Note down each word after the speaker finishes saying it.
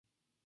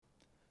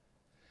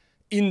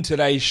In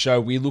today's show,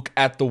 we look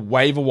at the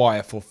waiver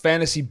wire for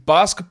fantasy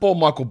basketball.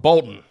 Michael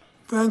Bolton.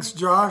 Thanks,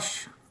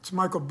 Josh. It's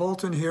Michael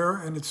Bolton here,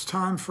 and it's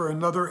time for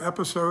another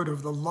episode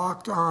of the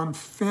Locked On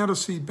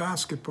Fantasy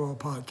Basketball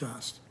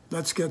Podcast.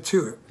 Let's get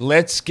to it.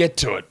 Let's get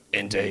to it,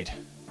 indeed.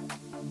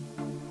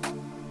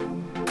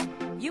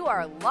 You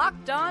are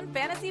Locked On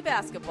Fantasy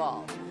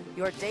Basketball,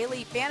 your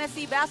daily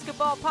fantasy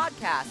basketball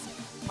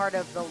podcast, part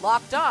of the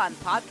Locked On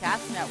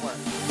Podcast Network.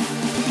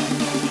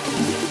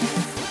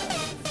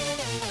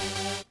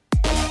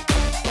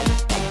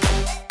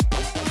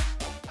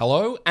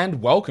 Hello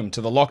and welcome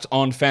to the Locked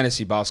On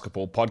Fantasy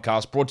Basketball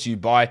Podcast, brought to you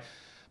by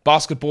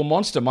Basketball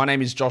Monster. My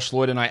name is Josh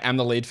Lloyd and I am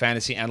the lead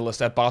fantasy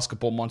analyst at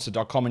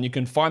basketballmonster.com, and you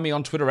can find me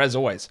on Twitter as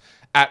always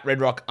at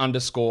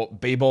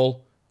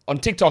redrock_bball, on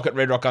TikTok at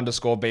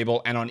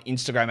redrock_bball, and on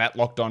Instagram at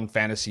Locked On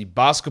Fantasy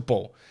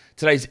Basketball.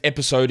 Today's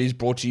episode is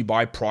brought to you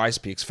by Prize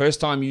Picks.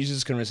 First-time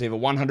users can receive a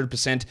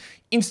 100%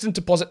 instant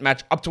deposit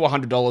match up to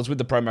 $100 with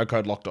the promo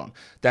code Locked On.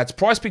 That's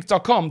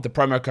prizepicks.com. The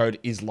promo code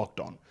is Locked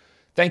On.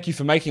 Thank you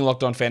for making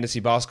Locked On Fantasy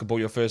Basketball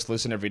your first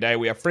listen every day.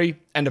 We are free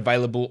and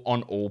available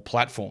on all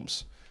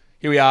platforms.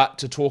 Here we are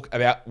to talk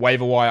about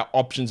waiver wire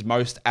options,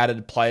 most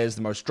added players,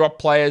 the most dropped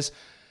players,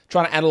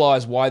 trying to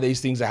analyze why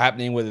these things are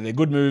happening, whether they're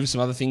good moves,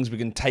 some other things we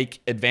can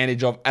take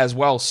advantage of as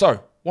well.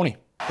 So, Warnie.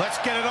 Let's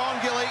get it on,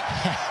 Gilly.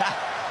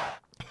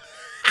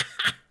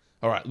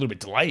 All right, a little bit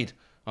delayed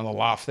on the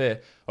laugh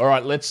there. All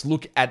right, let's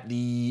look at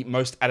the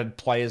most added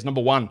players.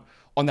 Number one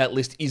on that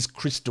list is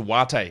Chris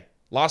Duarte.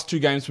 Last two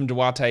games from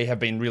Duarte have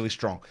been really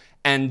strong.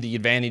 And the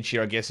advantage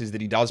here, I guess, is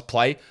that he does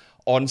play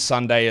on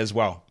Sunday as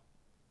well.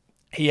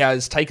 He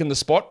has taken the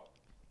spot,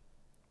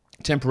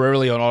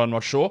 temporarily or not, I'm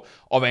not sure,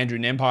 of Andrew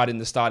Nembhard in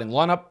the starting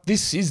lineup.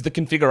 This is the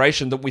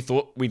configuration that we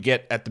thought we'd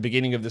get at the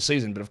beginning of the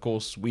season, but of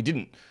course we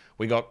didn't.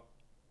 We got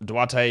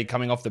Duarte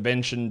coming off the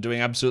bench and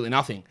doing absolutely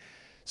nothing.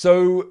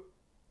 So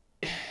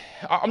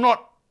I'm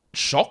not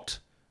shocked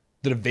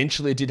that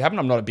eventually it did happen.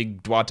 I'm not a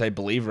big Duarte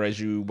believer, as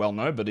you well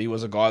know, but he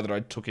was a guy that I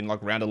took in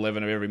like round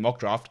 11 of every mock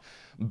draft,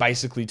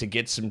 basically to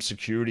get some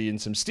security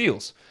and some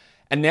steals.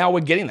 And now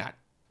we're getting that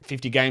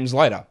 50 games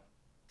later.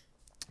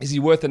 Is he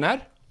worth an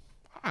ad?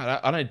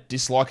 I don't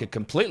dislike it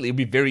completely. It'd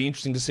be very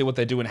interesting to see what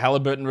they do when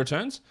Halliburton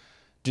returns.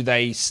 Do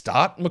they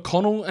start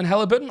McConnell and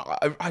Halliburton?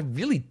 I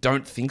really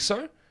don't think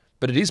so,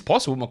 but it is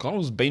possible.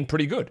 McConnell's been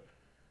pretty good.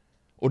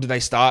 Or do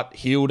they start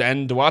Hield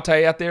and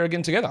Duarte out there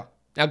again together?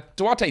 Now,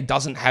 Duarte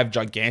doesn't have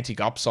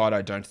gigantic upside,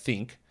 I don't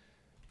think,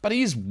 but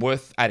he is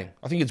worth adding.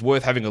 I think it's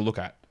worth having a look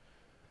at.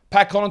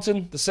 Pat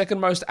Connaughton, the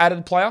second most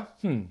added player.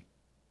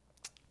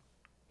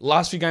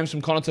 Last few games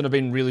from Connaughton have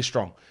been really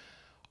strong.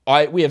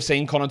 We have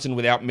seen Connaughton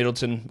without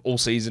Middleton all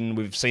season.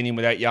 We've seen him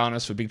without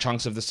Giannis for big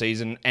chunks of the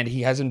season, and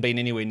he hasn't been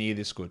anywhere near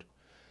this good.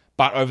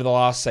 But over the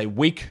last,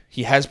 week,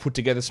 he has put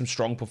together some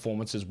strong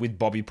performances with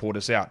Bobby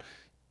Portis out.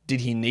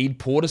 Did he need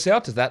Portis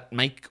out? Does that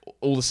make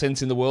all the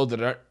sense in the world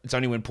that it's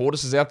only when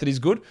Portis is out that he's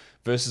good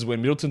versus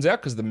when Middleton's out?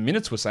 Because the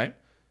minutes were same.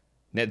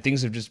 Now,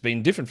 things have just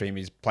been different for him.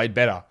 He's played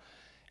better.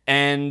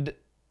 And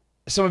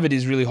some of it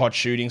is really hot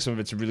shooting. Some of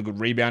it's really good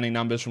rebounding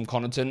numbers from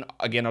Connaughton.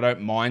 Again, I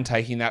don't mind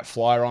taking that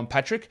flyer on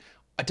Patrick.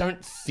 I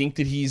don't think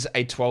that he's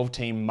a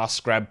 12-team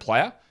must-grab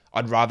player.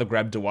 I'd rather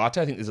grab Duarte.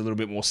 I think there's a little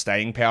bit more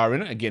staying power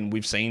in it. Again,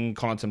 we've seen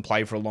Connaughton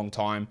play for a long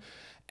time,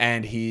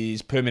 and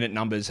his per-minute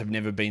numbers have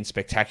never been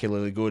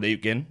spectacularly good.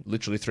 Again,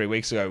 literally 3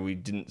 weeks ago, we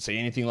didn't see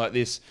anything like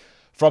this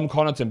from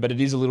Connaughton, but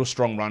it is a little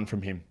strong run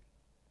from him.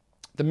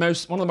 One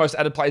of the most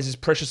added players is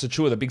Precious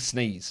Achiuwa, the big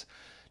sneeze.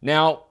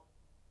 Now,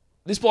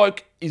 this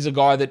bloke is a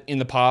guy that in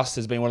the past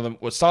has been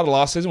started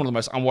last season, one of the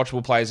most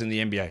unwatchable players in the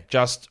NBA.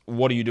 Just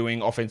what are you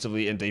doing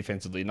offensively and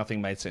defensively?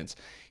 Nothing made sense.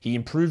 He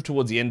improved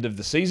towards the end of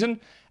the season,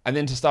 and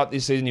then to start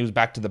this season, he was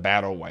back to the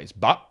bad always.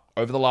 But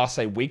over the last,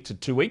 week to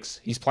 2 weeks,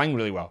 he's playing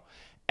really well.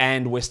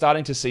 And we're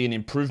starting to see an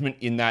improvement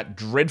in that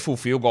dreadful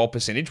field goal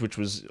percentage, which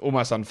was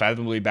almost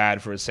unfathomably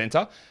bad for a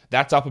center.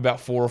 That's up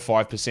about 4 or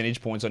 5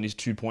 percentage points on his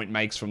 2-point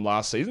makes from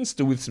last season,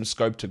 still with some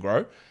scope to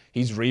grow.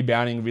 He's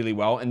rebounding really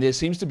well, and there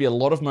seems to be a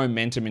lot of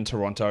momentum in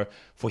Toronto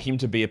for him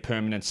to be a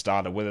permanent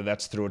starter, whether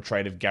that's through a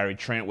trade of Gary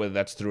Trent, whether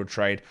that's through a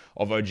trade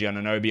of OG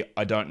Anunoby,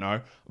 I don't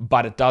know.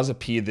 But it does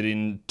appear that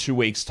in 2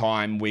 weeks'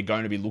 time, we're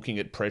going to be looking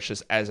at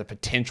Precious as a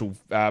potential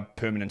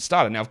permanent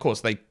starter. Now, of course,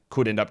 they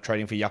could end up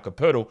trading for Jakob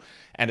Poeltl,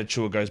 and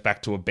Achiuwa goes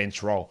back to a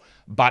bench role.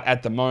 But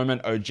at the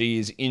moment, OG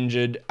is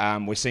injured.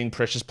 We're seeing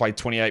Precious play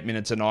 28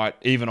 minutes a night,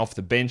 even off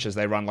the bench, as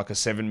they run like a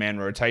 7-man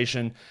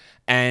rotation.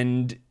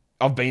 And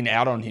I've been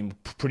out on him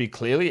pretty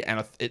clearly,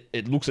 and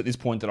it looks at this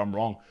point that I'm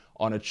wrong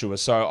on Achiuwa.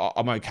 So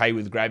I'm okay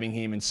with grabbing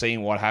him and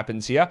seeing what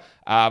happens here.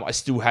 I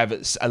still have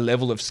a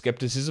level of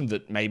skepticism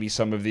that maybe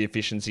some of the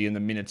efficiency and the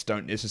minutes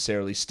don't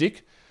necessarily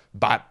stick.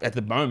 But at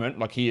the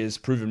moment, he has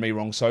proven me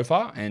wrong so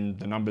far, and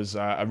the numbers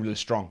are really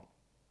strong.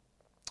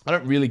 I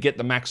don't really get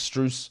the Max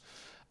Strus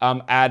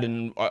add,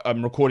 and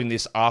I'm recording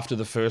this after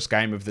the first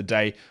game of the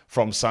day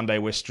from Sunday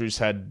where Strus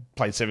had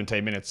played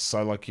 17 minutes.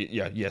 So,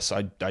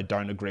 I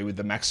don't agree with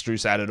the Max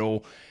Strus ad at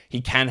all. He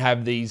can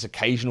have these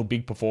occasional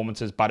big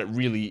performances, but I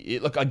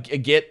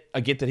get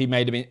that he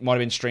might have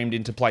been streamed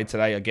into play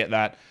today. I get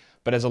that.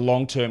 But as a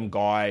long-term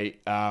guy,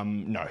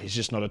 no, he's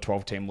just not a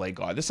 12-team league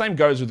guy. The same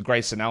goes with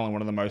Grayson Allen,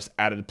 one of the most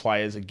added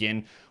players.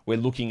 Again, we're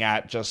looking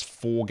at just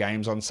 4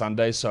 games on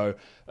Sunday, so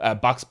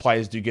Bucks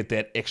players do get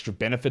that extra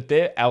benefit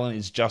there. Allen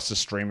is just a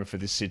streamer for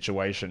this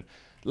situation.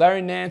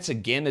 Larry Nance,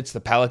 again, it's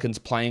the Pelicans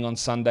playing on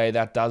Sunday.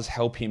 That does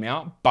help him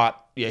out. But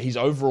yeah, his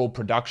overall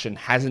production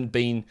hasn't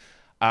been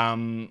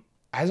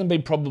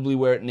probably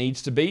where it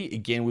needs to be.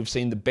 Again, we've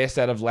seen the best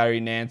out of Larry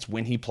Nance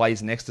when he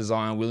plays next to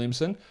Zion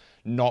Williamson,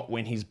 not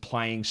when he's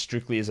playing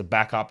strictly as a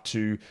backup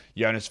to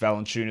Jonas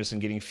Valanciunas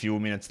and getting fewer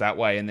minutes that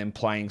way, and then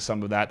playing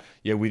some of that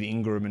with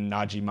Ingram and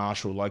Najee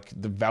Marshall. Like,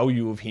 the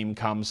value of him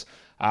comes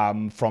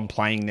from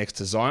playing next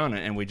to Zion,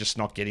 and we're just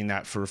not getting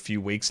that for a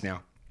few weeks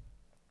now.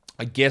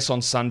 I guess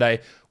on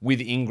Sunday, with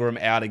Ingram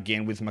out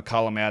again, with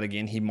McCollum out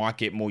again, he might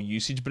get more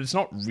usage, but it's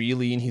not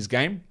really in his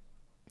game.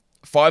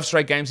 5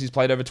 straight games he's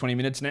played over 20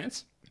 minutes,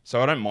 Nance,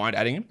 so I don't mind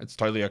adding him. It's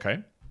totally okay.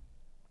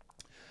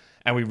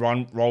 And we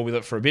roll with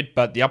it for a bit,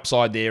 but the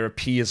upside there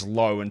appears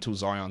low until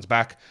Zion's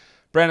back.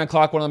 Brandon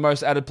Clark, one of the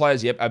most added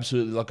players. Yep,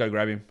 absolutely. Go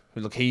grab him.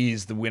 Look, he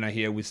is the winner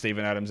here with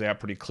Steven Adams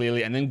out pretty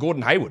clearly. And then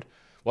Gordon Hayward.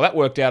 Well, that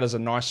worked out as a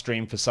nice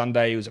stream for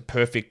Sunday. It was a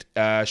perfect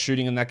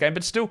shooting in that game,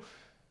 but still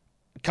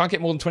can't get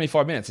more than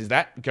 25 minutes. Is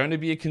that going to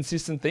be a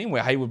consistent theme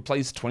where Hayward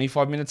plays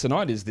 25 minutes a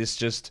night? Is this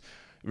just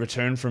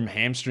return from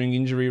hamstring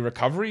injury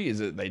recovery?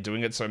 Is it they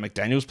doing it so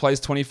McDaniels plays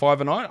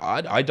 25 a night?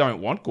 I don't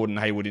want Gordon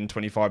Hayward in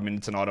 25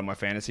 minutes a night on my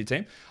fantasy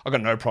team. I've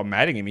got no problem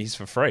adding him. He's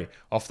for free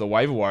off the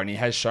waiver wire, and he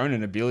has shown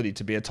an ability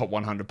to be a top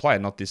 100 player,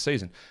 not this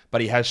season, but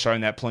he has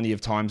shown that plenty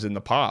of times in the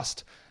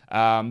past. But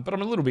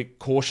I'm a little bit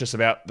cautious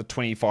about the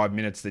 25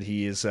 minutes that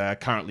he is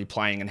currently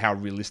playing and how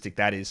realistic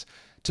that is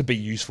to be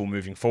useful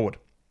moving forward.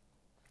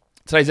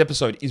 Today's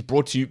episode is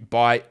brought to you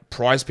by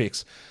Prize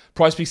Picks.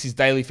 Prize Picks is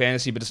daily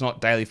fantasy, but it's not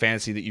daily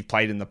fantasy that you've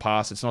played in the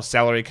past. It's not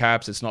salary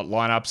caps. It's not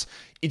lineups.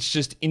 It's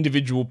just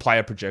individual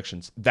player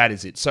projections. That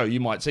is it. So you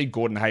might see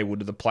Gordon Hayward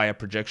with the player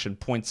projection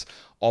points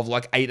of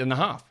like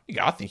 8.5. You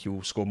go, I think he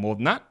will score more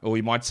than that. Or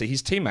you might see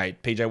his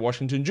teammate, PJ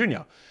Washington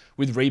Jr.,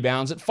 with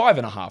rebounds at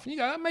 5.5. And you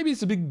go, maybe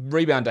it's a big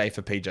rebound day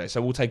for PJ,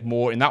 so we'll take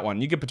more in that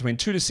one. You get between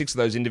 2 to 6 of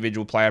those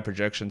individual player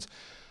projections.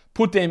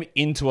 Put them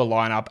into a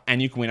lineup,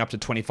 and you can win up to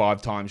 25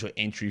 times your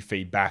entry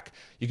fee back.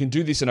 You can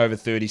do this in over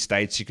 30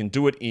 states. You can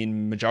do it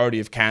in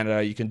majority of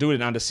Canada. You can do it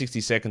in under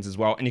 60 seconds as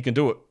well. And you can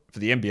do it for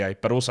the NBA,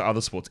 but also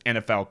other sports,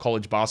 NFL,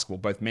 college basketball,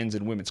 both men's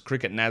and women's,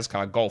 cricket,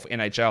 NASCAR, golf,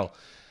 NHL,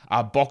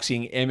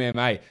 boxing,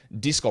 MMA,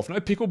 disc golf. No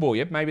pickleball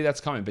yet. Maybe that's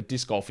coming, but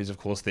disc golf is, of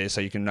course, there, so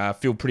you can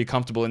feel pretty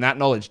comfortable in that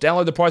knowledge.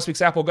 Download the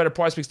PrizePicks app or go to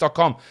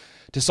prizepicks.com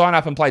to sign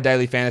up and play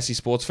daily fantasy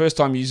sports.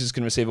 First-time users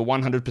can receive a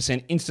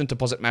 100% instant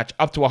deposit match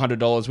up to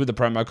 $100 with the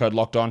promo code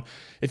LOCKEDON.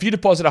 If you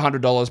deposit $100,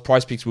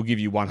 PrizePicks will give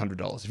you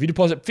 $100. If you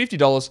deposit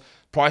 $50,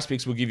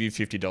 PrizePicks will give you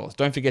 $50.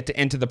 Don't forget to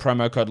enter the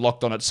promo code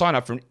LOCKEDON at sign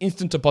up for an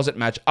instant deposit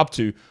match up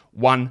to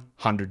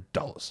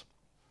 $100.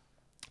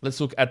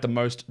 Let's look at the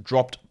most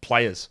dropped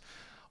players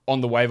on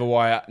the waiver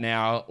wire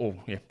now.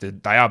 They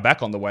are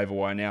back on the waiver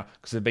wire now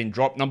because they've been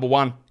dropped. Number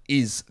 1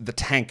 is the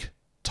tank,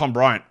 Tom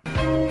Bryant.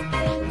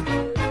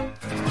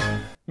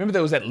 Remember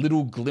there was that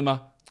little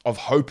glimmer of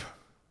hope.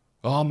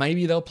 Oh,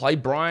 maybe they'll play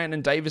Bryant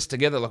and Davis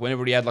together. Like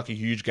whenever he had like a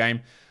huge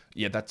game.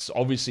 Yeah, that's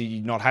obviously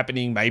not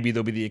happening. Maybe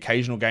there'll be the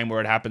occasional game where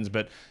it happens,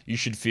 but you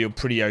should feel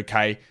pretty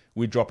okay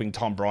with dropping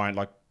Tom Bryant.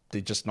 Like they're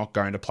just not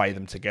going to play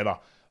them together.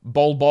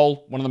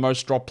 Bol, one of the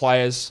most dropped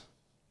players,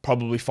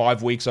 probably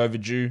 5 weeks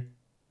overdue.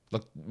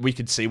 Look, we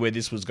could see where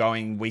this was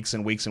going weeks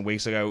and weeks and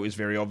weeks ago. It was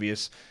very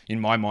obvious in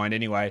my mind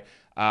anyway.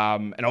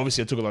 And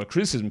obviously I took a lot of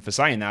criticism for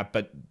saying that,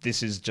 but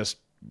this is just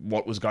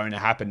what was going to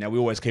happen. Now, we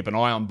always keep an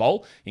eye on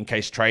Bol in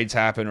case trades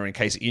happen or in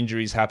case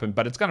injuries happen,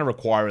 but it's going to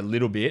require a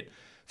little bit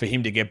for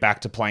him to get back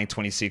to playing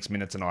 26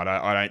 minutes a night.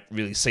 I don't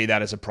really see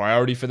that as a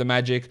priority for the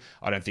Magic.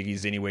 I don't think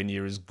he's anywhere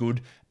near as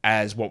good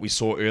as what we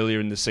saw earlier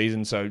in the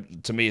season, so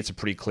to me, it's a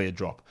pretty clear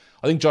drop.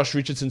 I think Josh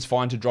Richardson's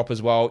fine to drop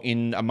as well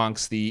in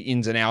amongst the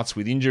ins and outs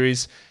with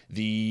injuries,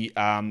 the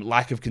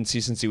lack of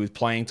consistency with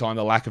playing time,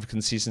 the lack of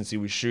consistency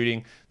with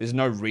shooting. There's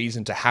no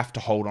reason to have to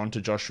hold on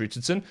to Josh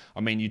Richardson.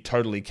 I mean, you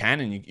totally can,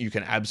 and you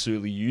can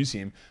absolutely use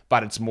him,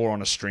 but it's more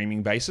on a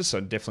streaming basis, so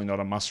definitely not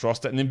a must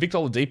roster. And then Victor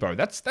Oladipo.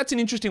 That's an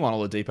interesting one,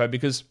 Oladipo,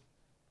 because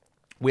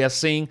we are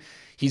seeing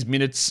his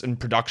minutes and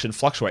production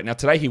fluctuate. Now,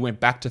 today he went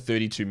back to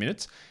 32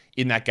 minutes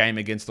in that game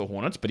against the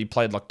Hornets, but he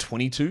played like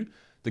 22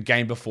 the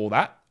game before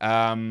that.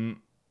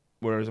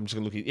 Whereas I'm just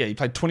going to look at, he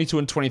played 22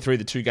 and 23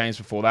 the 2 games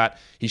before that.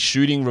 His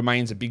shooting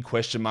remains a big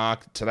question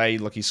mark. Today,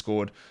 he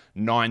scored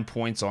 9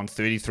 points on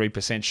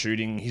 33%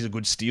 shooting. He's a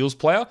good steals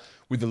player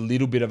with a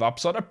little bit of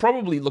upside.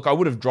 I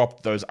would have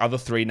dropped those other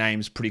 3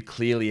 names pretty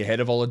clearly ahead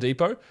of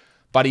Oladipo,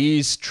 but he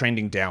is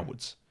trending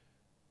downwards.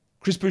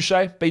 Chris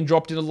Boucher, been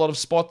dropped in a lot of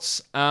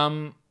spots.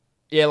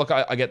 Yeah, look,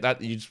 I get that.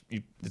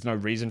 There's no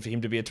reason for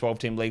him to be a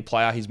 12-team league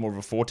player. He's more of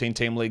a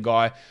 14-team league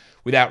guy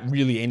without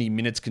really any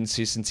minutes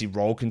consistency,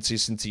 role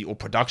consistency, or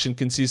production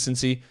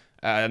consistency.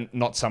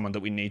 Not someone that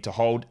we need to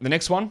hold. The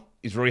next one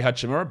is Rui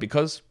Hachimura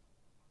because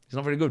he's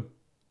not very good.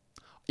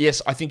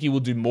 Yes, I think he will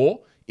do more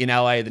in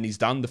LA than he's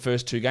done the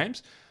first 2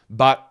 games,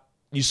 but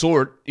you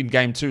saw it in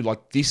game 2.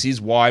 Like, this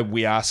is why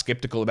we are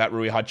skeptical about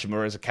Rui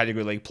Hachimura as a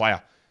category league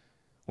player.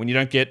 When you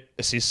don't get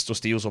assists or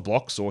steals or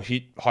blocks or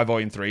hit high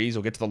volume threes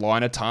or get to the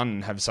line a ton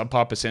and have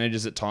subpar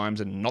percentages at times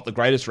and not the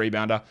greatest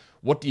rebounder,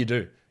 what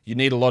do? You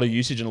need a lot of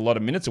usage and a lot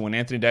of minutes. And when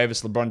Anthony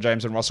Davis, LeBron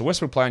James, and Russell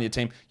Westbrook play on your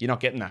team, you're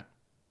not getting that.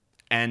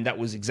 And that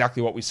was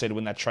exactly what we said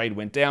when that trade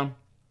went down.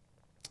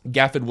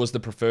 Gafford was the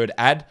preferred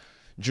ad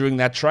during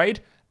that trade.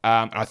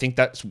 And I think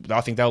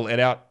that'll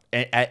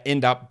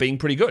end up being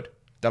pretty good.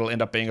 That'll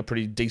end up being a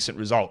pretty decent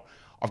result.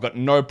 I've got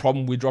no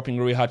problem with dropping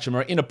Rui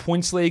Hachimura. In a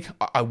points league,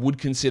 I would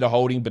consider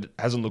holding, but it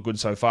hasn't looked good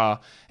so far.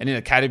 And in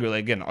a category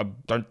league, again, I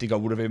don't think I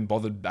would have even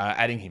bothered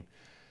adding him.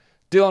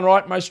 Dylan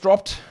Wright, most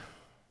dropped.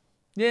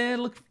 Yeah,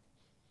 look,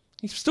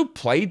 he still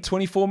played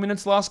 24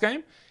 minutes last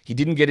game. He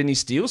didn't get any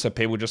steals, so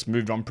people just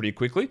moved on pretty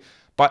quickly.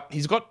 But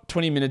he's got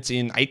 20 minutes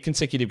in 8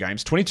 consecutive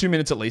games, 22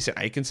 minutes at least in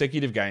 8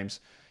 consecutive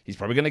games. He's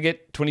probably going to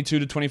get 22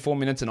 to 24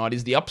 minutes a night.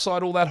 Is the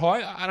upside all that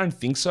high? I don't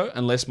think so,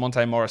 unless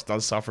Monte Morris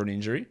does suffer an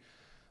injury.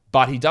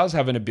 But he does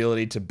have an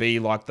ability to be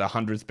like the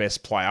 100th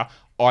best player.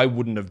 I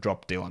wouldn't have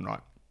dropped Dylan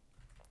Wright.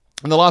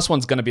 And the last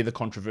one's going to be the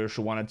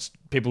controversial one. It's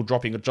people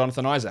dropping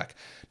Jonathan Isaac.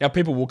 Now,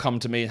 people will come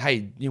to me and,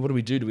 hey, what do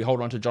we do? Do we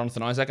hold on to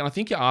Jonathan Isaac? And I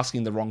think you're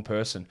asking the wrong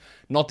person.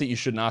 Not that you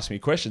shouldn't ask me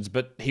questions,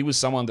 but he was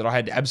someone that I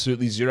had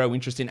absolutely zero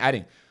interest in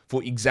adding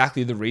for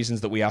exactly the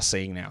reasons that we are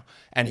seeing now.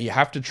 And you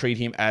have to treat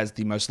him as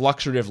the most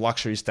luxury of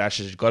luxury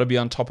stashes. You've got to be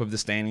on top of the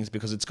standings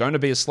because it's going to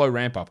be a slow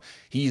ramp up.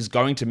 He is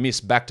going to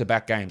miss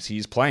back-to-back games. He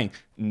is playing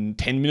 10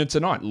 minutes a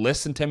night,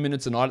 less than 10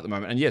 minutes a night at the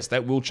moment. And yes,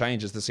 that will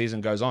change as the season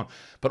goes on.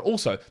 But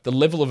also, the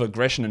level of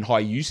aggression and high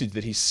usage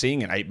that he's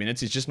seeing in 8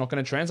 minutes is just not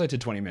going to translate to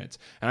 20 minutes.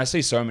 And I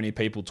see so many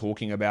people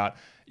talking about,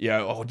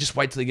 just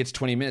wait till he gets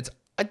 20 minutes.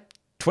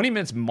 20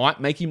 minutes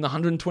might make him the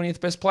 120th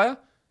best player.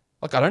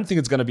 Like, I don't think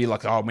it's going to be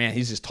like, oh man,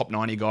 he's this top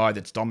 90 guy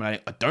that's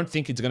dominating. I don't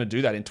think it's going to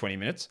do that in 20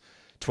 minutes.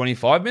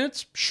 25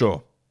 minutes?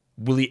 Sure.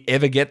 Will he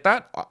ever get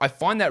that? I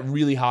find that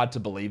really hard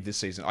to believe this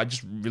season. I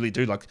just really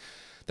do. Like,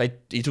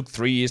 he took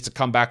 3 years to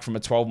come back from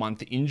a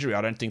 12-month injury. I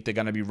don't think they're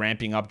going to be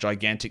ramping up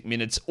gigantic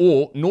minutes,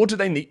 nor do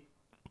they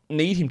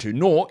need him to,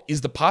 nor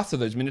is the path to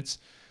those minutes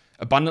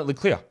abundantly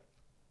clear.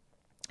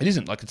 It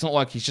isn't. Like, it's not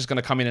like he's just going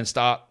to come in and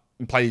start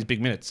and play these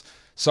big minutes.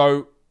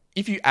 So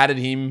if you added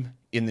him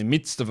in the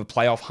midst of a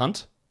playoff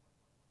hunt,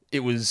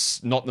 it was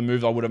not the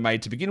move I would have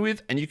made to begin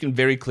with, and you can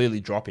very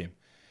clearly drop him.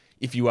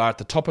 If you are at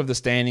the top of the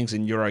standings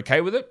and you're okay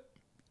with it,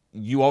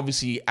 you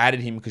obviously added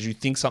him because you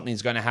think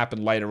something's going to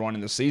happen later on in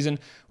the season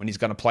when he's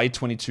going to play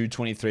 22,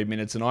 23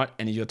 minutes a night,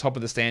 and if you're top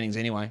of the standings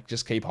anyway,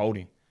 just keep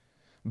holding.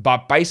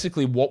 But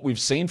basically what we've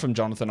seen from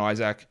Jonathan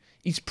Isaac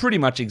is pretty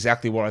much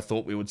exactly what I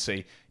thought we would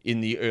see in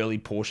the early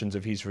portions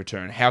of his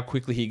return. How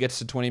quickly he gets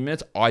to 20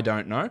 minutes, I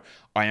don't know.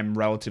 I am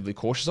relatively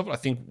cautious of it. I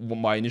think what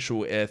my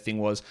initial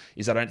thing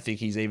is I don't think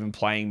he's even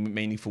playing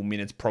meaningful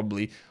minutes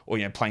probably, or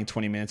playing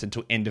 20 minutes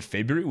until end of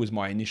February was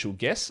my initial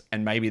guess.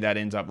 And maybe that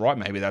ends up right.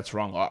 Maybe that's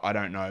wrong. I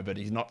don't know. But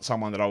he's not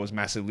someone that I was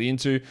massively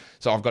into.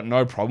 So I've got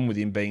no problem with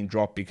him being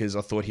dropped because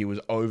I thought he was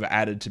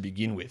over-added to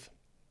begin with.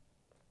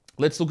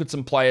 Let's look at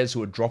some players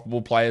who are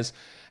droppable players.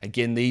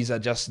 Again, these are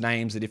just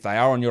names that if they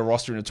are on your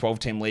roster in a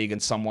 12-team league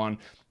and someone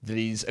that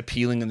is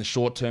appealing in the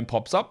short term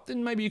pops up,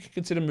 then maybe you could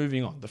consider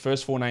moving on. The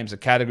first 4 names are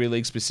category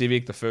league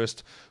specific.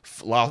 The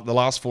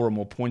last 4 are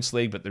more points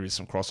league, but there is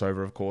some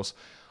crossover, of course.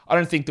 I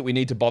don't think that we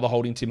need to bother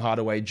holding Tim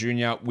Hardaway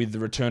Jr. with the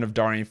return of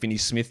Dorian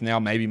Finney-Smith now,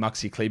 maybe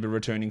Maxi Kleber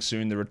returning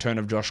soon, the return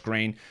of Josh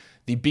Green.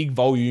 The big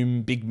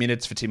volume, big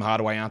minutes for Tim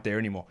Hardaway aren't there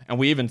anymore. And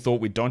we even thought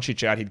with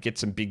Doncic out, he'd get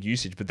some big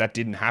usage, but that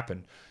didn't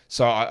happen.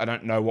 So I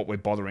don't know what we're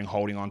bothering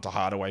holding on to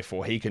Hardaway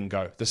for. He can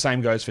go. The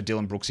same goes for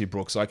Dylan Brooksy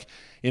Brooks. Like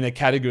in a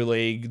category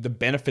league, the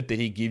benefit that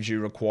he gives you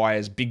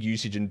requires big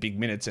usage and big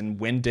minutes. And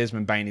when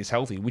Desmond Bane is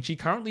healthy, which he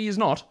currently is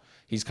not,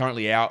 he's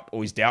currently out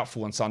or he's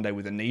doubtful on Sunday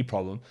with a knee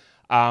problem.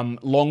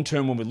 Long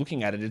term, when we're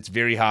looking at it, it's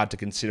very hard to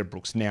consider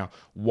Brooks. Now,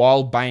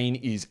 while Bane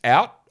is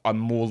out, I'm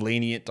more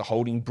lenient to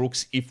holding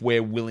Brooks if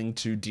we're willing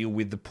to deal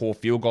with the poor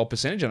field goal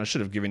percentage. And I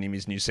should have given him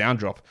his new sound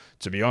drop,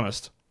 to be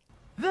honest.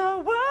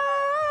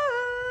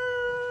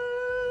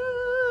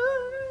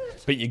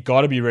 But you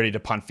got to be ready to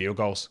punt field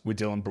goals with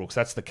Dylan Brooks.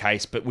 That's the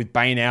case. But with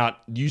Bane out,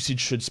 usage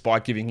should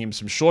spike, giving him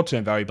some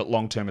short-term value, but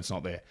long-term it's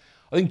not there.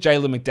 I think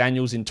Jalen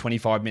McDaniels in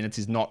 25 minutes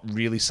is not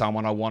really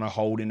someone I want to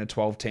hold in a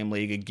 12-team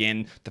league.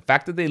 Again, the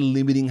fact that they're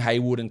limiting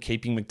Hayward and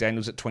keeping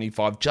McDaniels at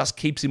 25 just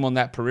keeps him on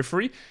that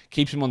periphery,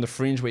 keeps him on the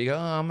fringe where you go,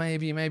 oh,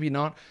 maybe, maybe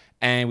not.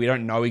 And we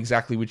don't know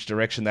exactly which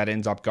direction that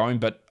ends up going.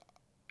 But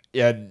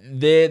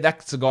yeah,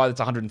 that's a guy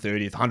that's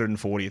 130th,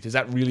 140th. Is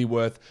that really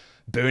worth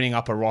burning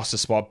up a roster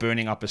spot,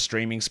 burning up a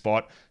streaming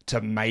spot to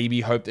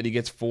maybe hope that he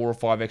gets 4 or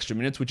 5 extra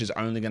minutes, which is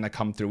only going to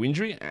come through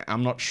injury?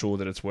 I'm not sure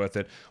that it's worth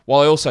it.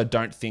 While I also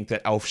don't think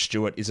that Alf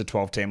Stewart is a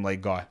 12-team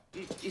league guy.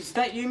 Is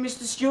that you,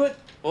 Mr. Stewart?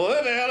 Well,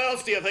 who the hell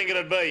else do you think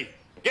it'd be?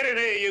 Get in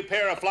here, you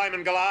pair of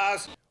flaming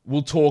galahs.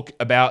 We'll talk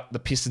about the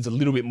Pistons a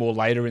little bit more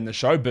later in the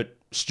show, but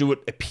Stewart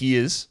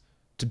appears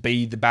to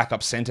be the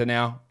backup center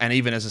now, and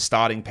even as a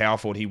starting power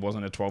forward, he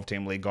wasn't a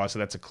 12-team league guy, so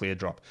that's a clear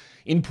drop.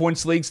 In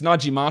points leagues,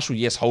 Najee Marshall,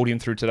 yes, hold him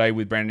through today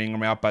with Brandon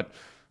Ingram out, but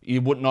you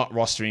would not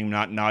rostering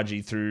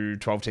Najee through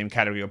 12-team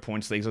category or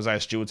points leagues. Isaiah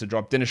Stewart's a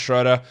drop. Dennis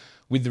Schroeder,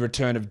 with the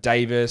return of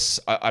Davis,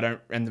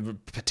 and the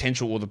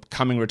potential or the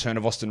coming return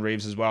of Austin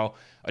Reeves as well,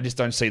 I just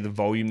don't see the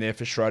volume there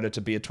for Schroeder to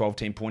be a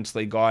 12-team points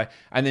league guy.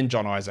 And then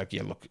John Isaac,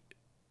 yeah, look,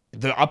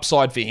 the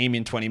upside for him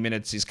in 20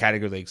 minutes is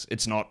category leagues.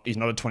 He's not a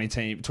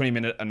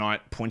 20-minute a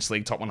night points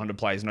league top 100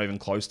 player. He's not even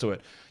close to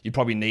it. You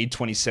probably need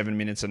 27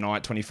 minutes a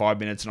night,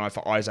 25 minutes a night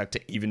for Isaac to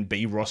even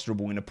be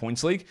rosterable in a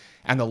points league.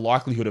 And the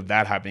likelihood of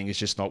that happening is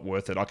just not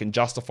worth it. I can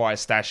justify a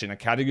stash in a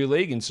category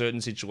league in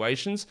certain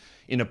situations.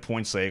 In a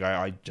points league,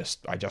 I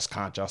just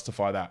can't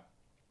justify that.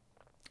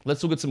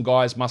 Let's look at some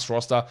guys must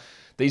roster.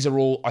 These are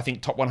all, I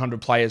think, top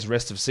 100 players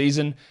rest of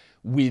season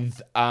with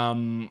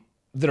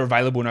that are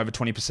available in over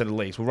 20% of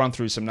leagues. We'll run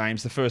through some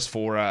names. The first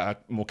 4 are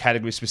more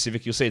category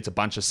specific. You'll see it's a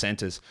bunch of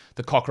centers.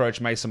 The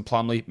cockroach, Mason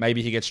Plumlee,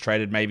 maybe he gets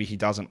traded, maybe he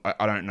doesn't.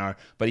 I don't know.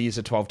 But he is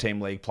a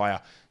 12-team league player.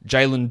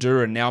 Jalen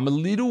Duren. Now, I'm a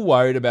little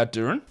worried about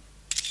Duren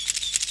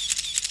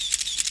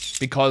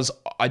because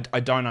I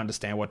don't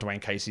understand what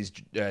Dwayne Casey's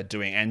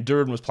doing. And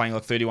Duren was playing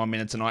like 31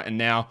 minutes a night, and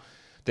now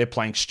they're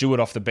playing Stewart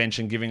off the bench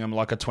and giving him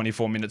like a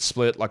 24-minute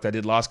split like they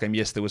did last game.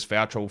 Yes, there was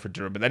foul trouble for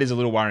Duren, but that is a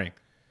little worrying.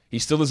 He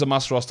still is a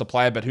must-roster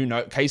player, but who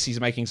knows? Casey's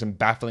making some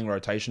baffling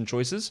rotation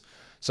choices,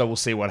 so we'll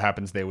see what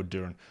happens there with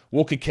Duren.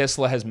 Walker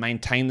Kessler has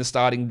maintained the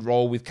starting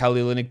role with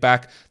Kelly Olynyk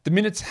back. The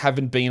minutes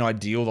haven't been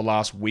ideal the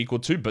last week or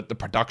two, but the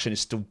production is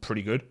still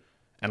pretty good.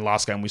 And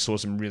last game, we saw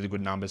some really good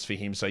numbers for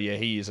him. So, yeah,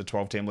 he is a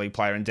 12-team league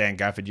player. And Dan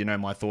Gafford, you know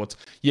my thoughts.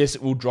 Yes,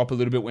 it will drop a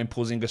little bit when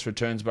Porzingis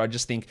returns, but I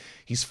just think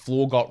his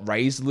floor got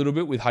raised a little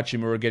bit with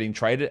Hachimura getting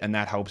traded, and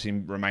that helps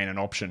him remain an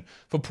option.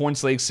 For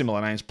points league, similar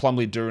names,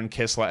 Plumlee, Duren,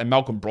 Kessler, and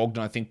Malcolm Brogdon,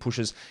 I think,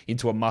 pushes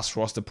into a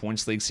must-roster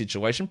points league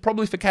situation,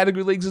 probably for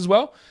category leagues as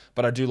well,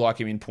 but I do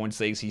like him in points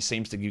leagues. He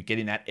seems to be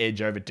getting that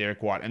edge over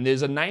Derek White. And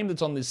there's a name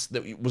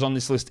that was on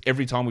this list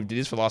every time we've did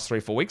this for the last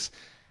 3-4 weeks,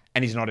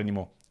 and he's not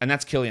anymore. And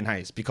that's Killian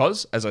Hayes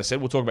because, as I said,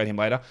 we'll talk about him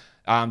later,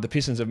 the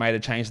Pistons have made a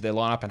change to their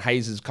lineup and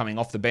Hayes is coming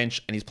off the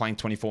bench and he's playing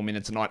 24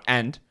 minutes a night.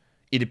 And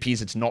it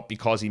appears it's not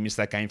because he missed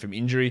that game from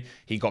injury.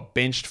 He got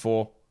benched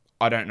for,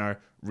 I don't know,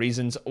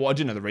 reasons. Well, I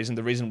do know the reason.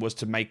 The reason was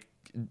to make,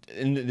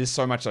 and there's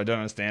so much I don't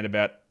understand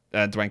about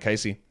Dwayne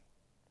Casey.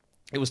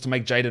 It was to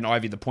make Jaden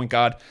Ivey the point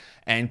guard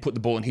and put the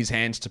ball in his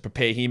hands to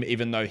prepare him,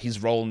 even though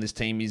his role in this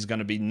team is going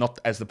to be not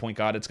as the point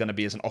guard, it's going to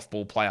be as an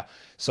off-ball player.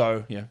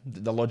 So, yeah,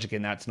 the logic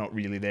in that's not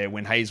really there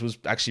when Hayes was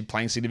actually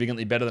playing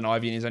significantly better than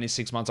Ivey and he's only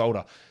 6 months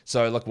older.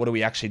 So, like, what are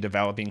we actually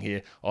developing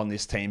here on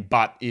this team?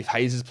 But if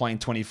Hayes is playing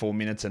 24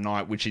 minutes a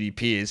night, which it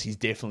appears, he's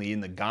definitely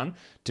in the gun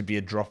to be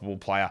a droppable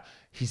player.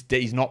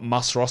 He's not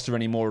must roster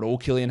anymore at all,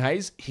 Killian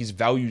Hayes. His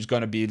value is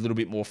going to be a little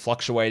bit more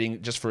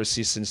fluctuating just for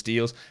assists and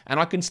steals. And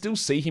I can still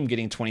see him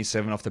getting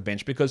 27 off the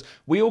bench because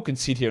we all can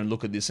sit here and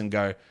look at this and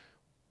go,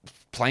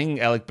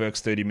 playing Alec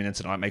Burks 30 minutes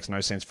a night makes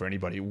no sense for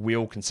anybody. We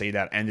all can see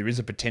that. And there is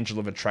a potential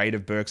of a trade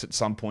of Burks at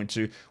some point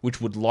too,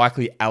 which would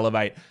likely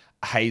elevate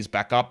Hayes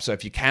back up. So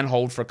if you can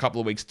hold for a couple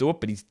of weeks, do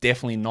it. But he's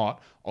definitely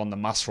not on the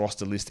must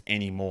roster list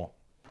anymore.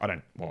 I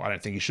don't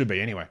think he should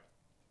be anyway.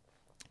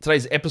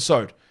 Today's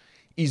episode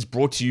is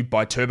brought to you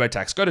by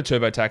TurboTax. Go to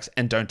TurboTax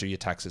and don't do your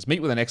taxes. Meet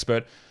with an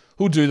expert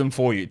who'll do them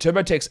for you.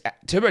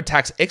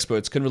 TurboTax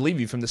experts can relieve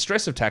you from the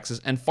stress of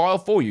taxes and file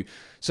for you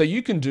so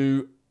you can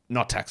do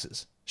not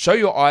taxes. Show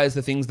your eyes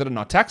the things that are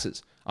not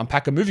taxes.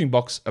 Unpack a moving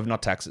box of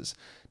not taxes.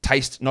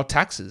 Taste not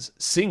taxes.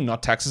 Sing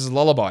not taxes a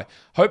lullaby.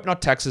 Hope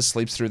not taxes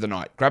sleeps through the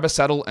night. Grab a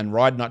saddle and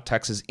ride not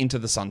taxes into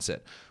the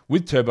sunset.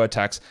 With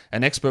TurboTax,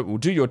 an expert will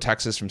do your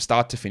taxes from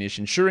start to finish,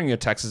 ensuring your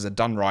taxes are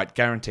done right,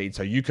 guaranteed,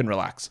 so you can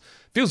relax.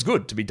 Feels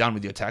good to be done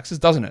with your taxes,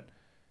 doesn't it?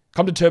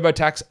 Come to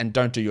TurboTax and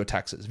don't do your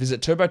taxes.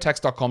 Visit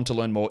TurboTax.com to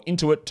learn more.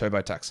 Intuit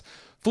TurboTax.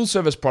 Full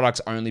service products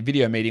only.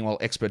 Video meeting while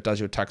expert does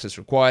your taxes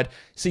required.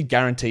 See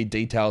guaranteed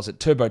details at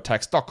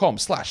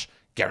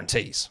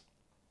TurboTax.com/guarantees.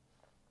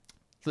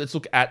 Let's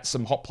look at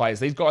some hot players.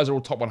 These guys are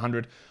all top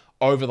 100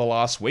 over the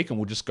last week, and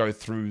we'll just go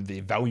through the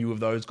value of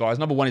those guys.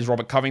 Number one is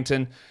Robert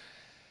Covington.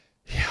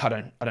 Yeah,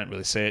 I don't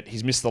really see it.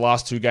 He's missed the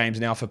last 2 games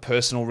now for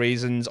personal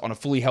reasons. On a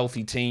fully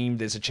healthy team,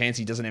 there's a chance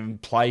he doesn't even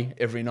play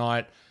every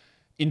night.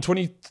 In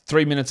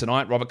 23 minutes a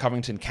night, Robert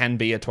Covington can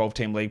be a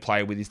 12-team league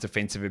player with his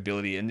defensive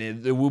ability.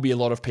 And there will be a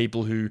lot of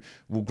people who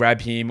will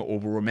grab him or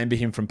will remember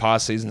him from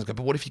past seasons and go,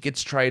 but what if he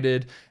gets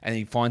traded and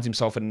he finds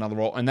himself in another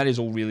role? And that is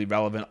all really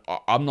relevant.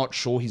 I'm not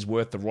sure he's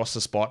worth the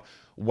roster spot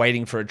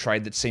waiting for a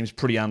trade that seems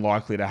pretty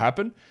unlikely to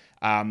happen.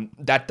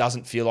 That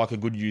doesn't feel like a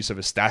good use of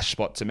a stash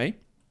spot to me.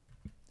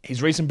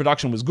 His recent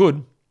production was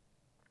good,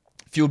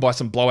 fueled by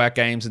some blowout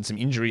games and some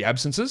injury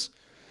absences.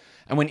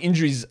 And when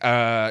injuries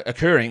are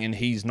occurring and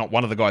he's not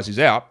one of the guys who's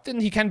out, then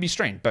he can be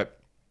strained. But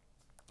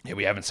yeah,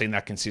 we haven't seen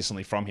that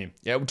consistently from him.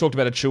 Yeah, we talked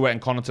about Achua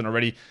and Connaughton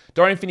already.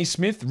 Dorian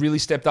Finney-Smith really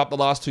stepped up the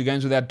last 2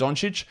 games without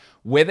Doncic.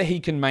 Whether he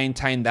can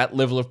maintain that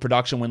level of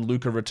production when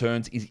Luka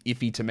returns is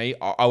iffy to me.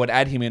 I would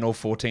add him in all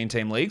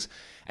 14-team leagues.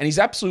 And he's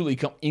absolutely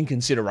in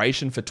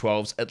consideration for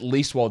 12s, at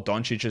least while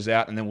Doncic is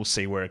out, and then we'll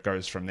see where it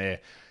goes from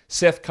there.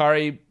 Seth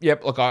Curry,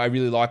 yep, look, I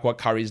really like what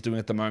Curry is doing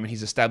at the moment.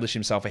 He's established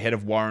himself ahead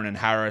of Warren and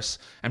Harris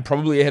and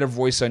probably ahead of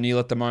Royce O'Neal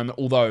at the moment,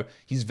 although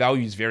his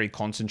value is very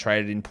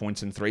concentrated in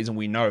points and threes, and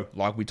we know,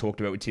 like we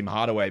talked about with Tim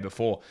Hardaway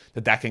before,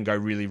 that can go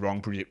really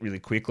wrong really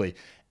quickly,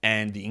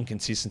 and the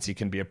inconsistency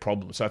can be a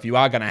problem. So if you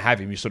are going to have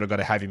him, you sort of got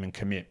to have him and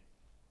commit.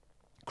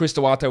 Chris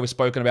Duarte was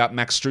spoken about.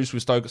 Max Strus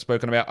was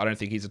spoken about. I don't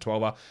think he's a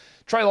 12er.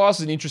 Trey Lyles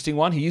is an interesting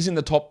one. He is in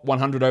the top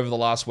 100 over the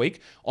last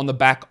week on the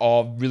back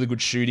of really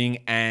good shooting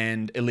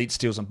and elite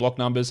steals and block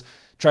numbers.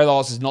 Trey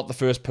Lyles is not the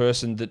first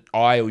person that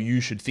I or you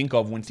should think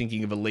of when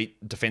thinking of elite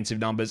defensive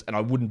numbers, and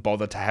I wouldn't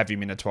bother to have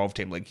him in a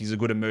 12-team league. He's a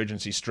good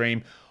emergency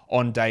stream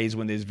on days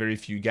when there's very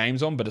few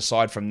games on, but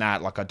aside from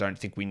that, I don't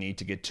think we need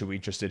to get too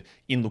interested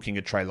in looking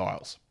at Trey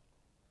Lyles.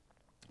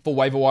 For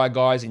waiver wire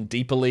guys in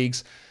deeper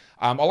leagues,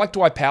 I like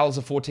Dwight Powell as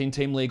a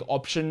 14-team league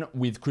option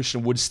with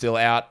Christian Wood still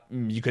out.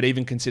 You could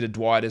even consider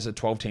Dwight as a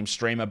 12-team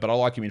streamer, but I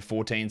like him in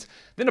 14s.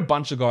 Then a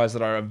bunch of guys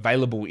that are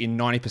available in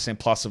 90%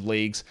 plus of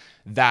leagues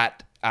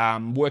that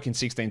work in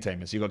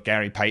 16-teamers. You've got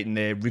Gary Payton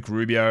there, Rick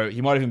Rubio.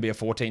 He might even be a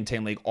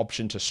 14-team league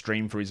option to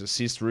stream for his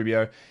assists,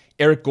 Rubio.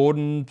 Eric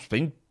Gordon's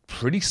been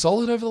pretty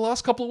solid over the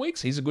last couple of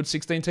weeks. He's a good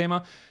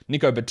 16-teamer.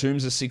 Nico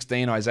Batum's a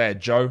 16. Isaiah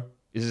Joe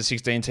is a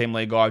 16-team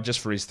league guy just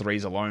for his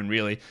threes alone,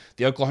 really.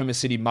 The Oklahoma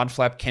City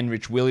Mudflap,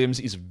 Kenrich Williams,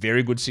 is a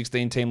very good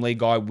 16-team league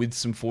guy with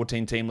some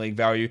 14-team league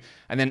value.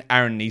 And then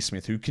Aaron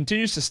Neesmith, who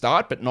continues to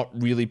start but not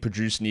really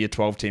produce near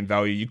 12-team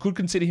value. You could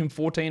consider him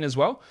 14 as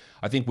well.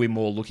 I think we're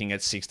more looking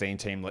at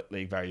 16-team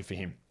league value for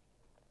him.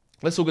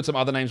 Let's look at some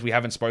other names we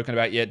haven't spoken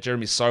about yet.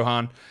 Jeremy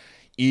Sohan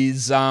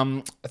is,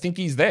 I think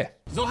he's there.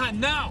 Sohan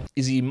now!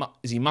 Is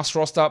he must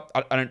roster?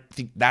 I don't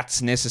think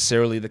that's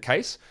necessarily the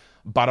case.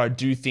 But I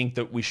do think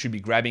that we should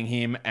be grabbing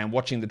him and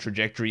watching the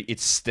trajectory.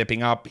 It's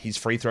stepping up. His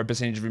free throw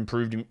percentage have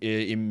improved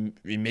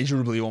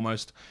immeasurably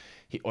almost,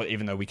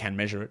 even though we can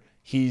measure it.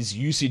 His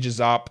usage is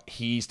up.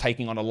 He's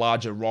taking on a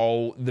larger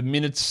role. The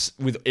minutes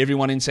with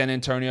everyone in San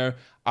Antonio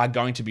are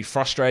going to be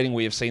frustrating.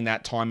 We have seen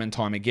that time and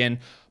time again.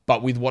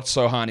 But with what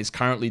Sohan is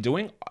currently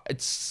doing,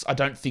 I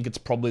don't think it's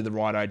probably the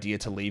right idea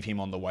to leave him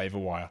on the waiver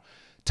wire.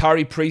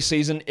 Tari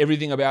preseason,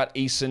 everything about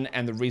Eason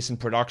and the recent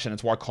production,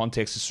 it's why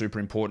context is super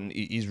important,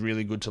 is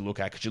really good to look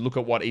at. Because you look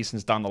at what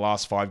Eason's done the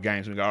last 5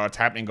 games, we go, oh, it's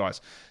happening,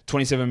 guys.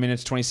 27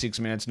 minutes,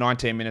 26 minutes,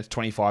 19 minutes,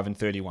 25 and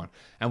 31.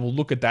 And we'll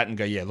look at that and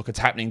go, yeah, look, it's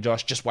happening,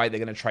 Josh. Just wait, they're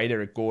going to trade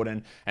Eric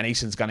Gordon and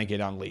Eason's going to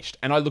get unleashed.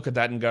 And I look at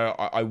that and go,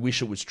 I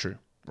wish it was true,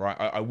 right?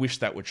 I wish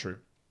that were true.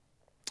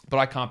 But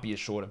I can't be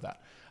assured of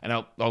that. And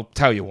I'll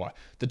tell you why.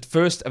 The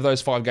first of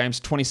those 5 games,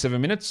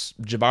 27 minutes,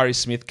 Jabari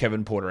Smith,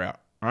 Kevin Porter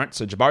out. All right,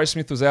 so Jabari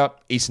Smith was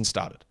out, Eason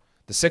started.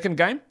 The second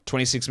game,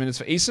 26 minutes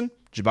for Eason,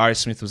 Jabari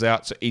Smith was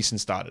out, so Eason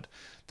started.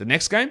 The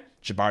next game,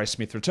 Jabari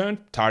Smith returned,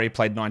 Tari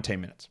played 19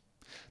 minutes.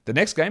 The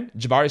next game,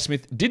 Jabari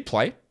Smith did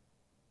play,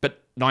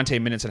 but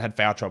 19 minutes and had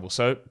foul trouble,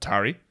 so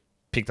Tari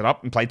picked it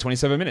up and played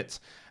 27 minutes.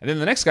 And then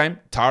the next game,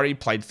 Tari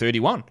played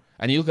 31.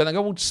 And you look at it and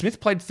go, well,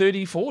 Smith played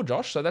 34,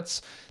 Josh, so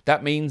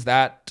that means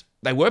that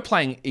they were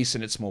playing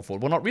Eason at small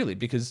forward. Well, not really,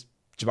 because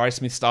Jabari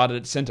Smith started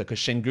at center because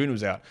Şengün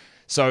was out.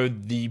 So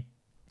the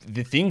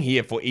thing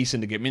here for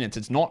Eason to get minutes,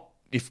 it's not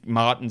if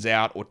Martin's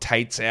out or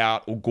Tate's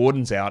out or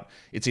Gordon's out.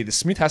 It's either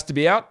Smith has to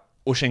be out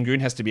or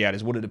Şengün has to be out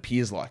is what it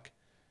appears like.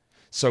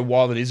 So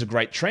while it is a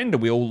great trend,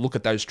 and we all look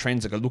at those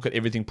trends, like look at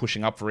everything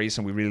pushing up for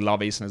Eason, we really love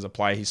Eason as a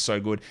player. He's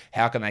so good.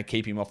 How can they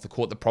keep him off the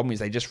court? The problem is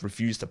they just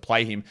refuse to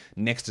play him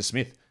next to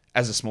Smith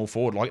as a small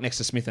forward, like next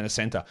to Smith in a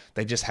center.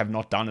 They just have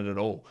not done it at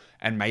all.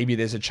 And maybe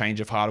there's a change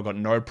of heart. I've got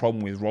no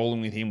problem with rolling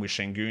with him, with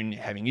Şengün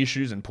having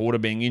issues and Porter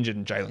being injured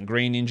and Jalen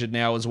Green injured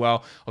now as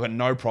well. I've got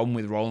no problem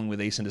with rolling with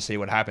Eason to see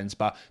what happens.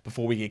 But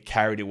before we get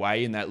carried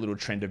away in that little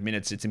trend of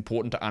minutes, it's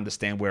important to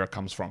understand where it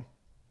comes from.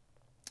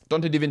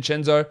 Dante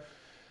DiVincenzo,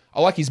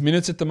 I like his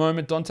minutes at the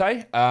moment,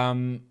 Dante.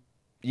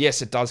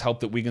 Yes, it does help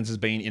that Wiggins has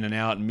been in and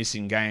out and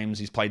missing games.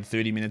 He's played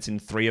 30 minutes in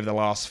 3 of the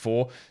last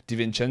 4,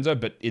 DiVincenzo,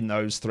 but in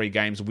those 3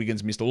 games,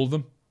 Wiggins missed all of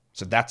them.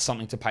 So that's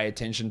something to pay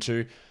attention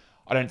to.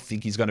 I don't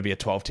think he's going to be a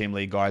 12-team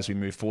league guy as we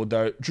move forward,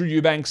 though. Drew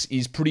Eubanks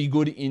is pretty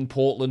good in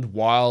Portland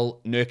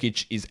while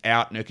Nurkic is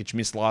out. Nurkic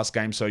missed last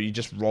game, so you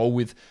just roll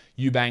with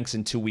Eubanks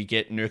until we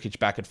get Nurkic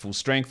back at full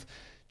strength.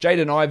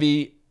 Jaden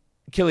Ivey,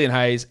 Killian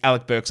Hayes,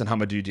 Alec Burks, and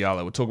Hamidou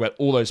Diallo. We'll talk about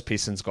all those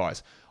Pistons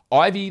guys.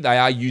 Ivy, they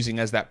are using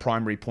as that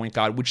primary point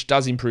guard, which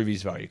does improve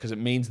his value because it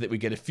means that we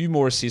get a few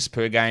more assists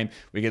per game,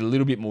 we get a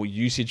little bit more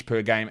usage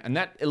per game, and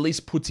that at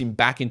least puts him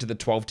back into the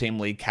 12-team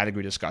league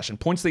category discussion.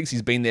 Points leagues,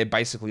 he's been there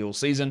basically all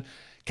season.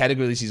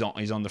 categories he's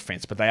on the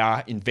fence, but they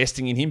are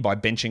investing in him by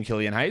benching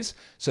Killian Hayes.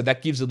 So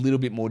that gives a little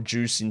bit more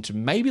juice into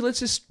maybe let's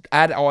just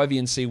add Ivy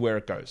and see where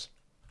it goes.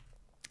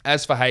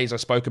 As for Hayes, I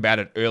spoke about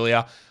it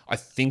earlier. I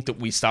think that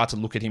we start to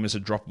look at him as a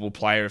droppable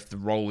player if the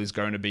role is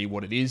going to be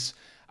what it is.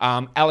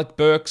 Alec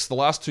Burks, the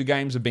last 2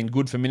 games have been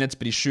good for minutes,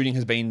 but his shooting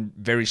has been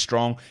very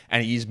strong,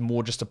 and he is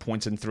more just a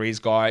points and threes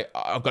guy.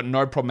 I've got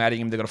no problem adding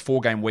him. They've got a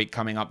 4-game week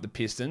coming up, the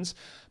Pistons,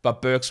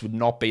 but Burks would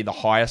not be the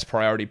highest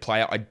priority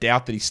player. I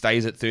doubt that he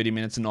stays at 30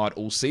 minutes a night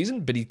all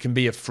season, but he can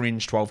be a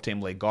fringe 12-team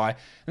league guy.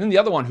 And then the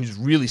other one who's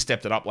really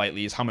stepped it up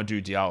lately is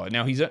Hamidou Diallo.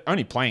 Now, he's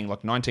only playing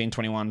like 19,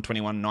 21,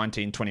 21,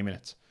 19, 20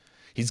 minutes.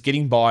 He's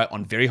getting by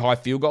on very high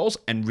field goals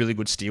and really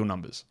good steal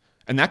numbers,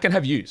 and that can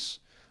have use.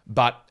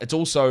 But it's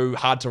also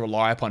hard to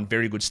rely upon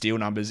very good steal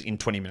numbers in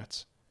 20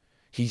 minutes.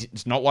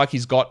 It's not like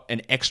he's got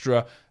an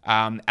extra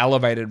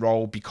elevated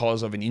role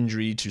because of an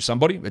injury to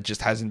somebody. It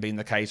just hasn't been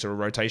the case, or a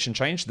rotation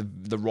change.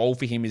 The role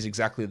for him is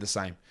exactly the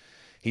same.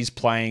 He's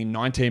playing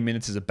 19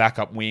 minutes as a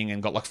backup wing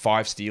and got like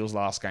 5 steals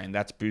last game.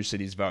 That's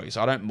boosted his value.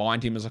 So I don't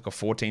mind him as like a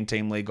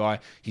 14-team league guy.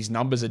 His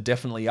numbers are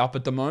definitely up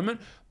at the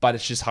moment, but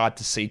it's just hard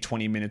to see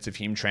 20 minutes of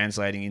him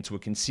translating into a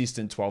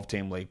consistent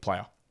 12-team league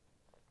player.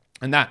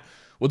 And that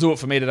will do it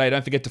for me today.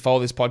 Don't forget to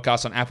follow this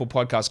podcast on Apple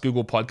Podcasts,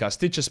 Google Podcasts,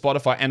 Stitcher,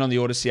 Spotify, and on the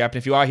Odyssey app. And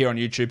if you are here on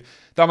YouTube,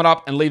 thumb it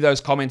up and leave those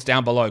comments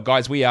down below.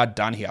 Guys, we are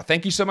done here.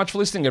 Thank you so much for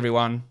listening,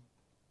 everyone.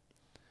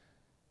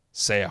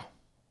 See ya.